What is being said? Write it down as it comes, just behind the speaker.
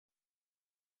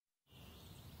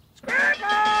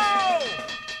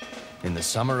In the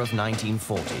summer of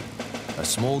 1940, a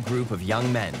small group of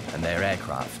young men and their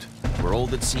aircraft were all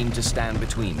that seemed to stand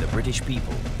between the British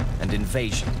people and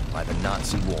invasion by the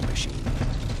Nazi war machine.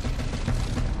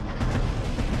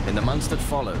 In the months that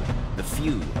followed, the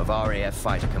few of RAF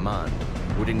Fighter Command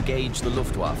would engage the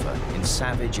Luftwaffe in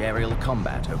savage aerial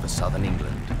combat over southern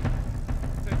England.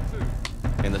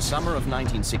 In the summer of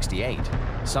 1968,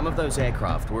 some of those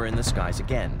aircraft were in the skies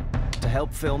again to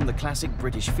help film the classic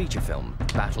British feature film,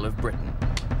 Battle of Britain.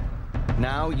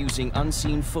 Now, using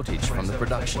unseen footage from the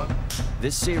production,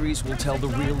 this series will tell the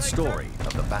real story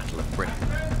of the Battle of Britain.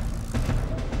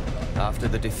 After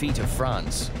the defeat of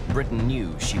France, Britain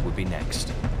knew she would be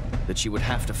next, that she would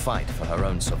have to fight for her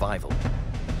own survival.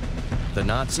 The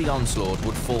Nazi onslaught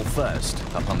would fall first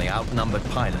upon the outnumbered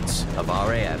pilots of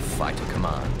RAF Fighter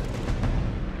Command.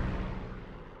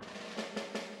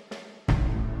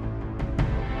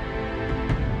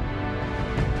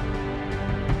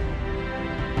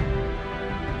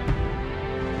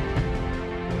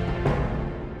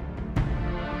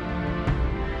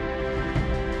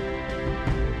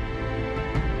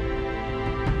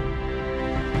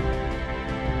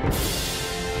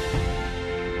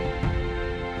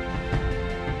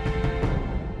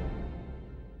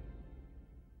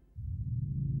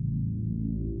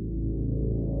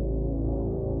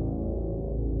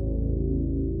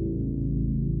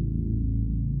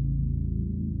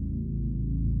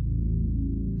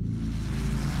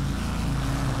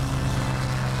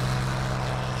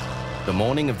 The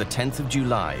morning of the 10th of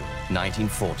July,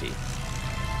 1940.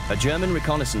 A German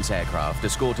reconnaissance aircraft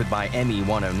escorted by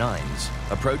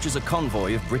Me-109s approaches a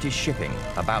convoy of British shipping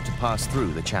about to pass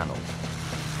through the channel.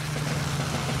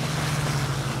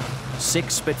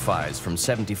 6 Spitfires from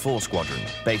 74 Squadron,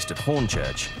 based at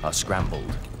Hornchurch, are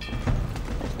scrambled.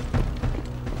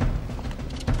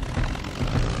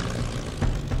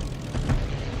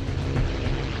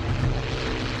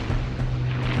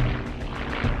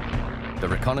 The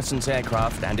reconnaissance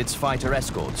aircraft and its fighter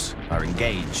escorts are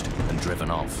engaged and driven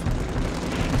off.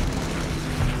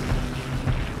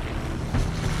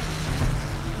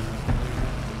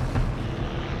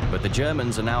 But the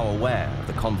Germans are now aware of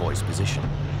the convoy's position.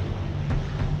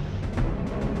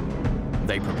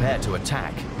 They prepare to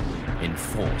attack in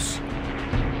force.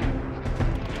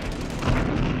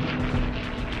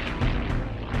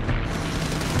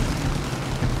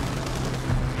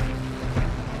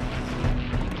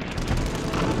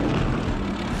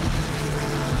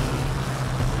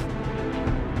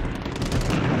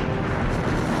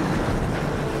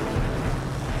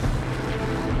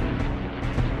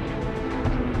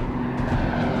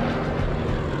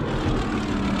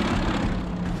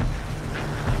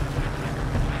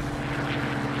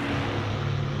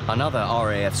 Another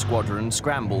RAF squadron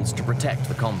scrambles to protect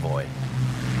the convoy.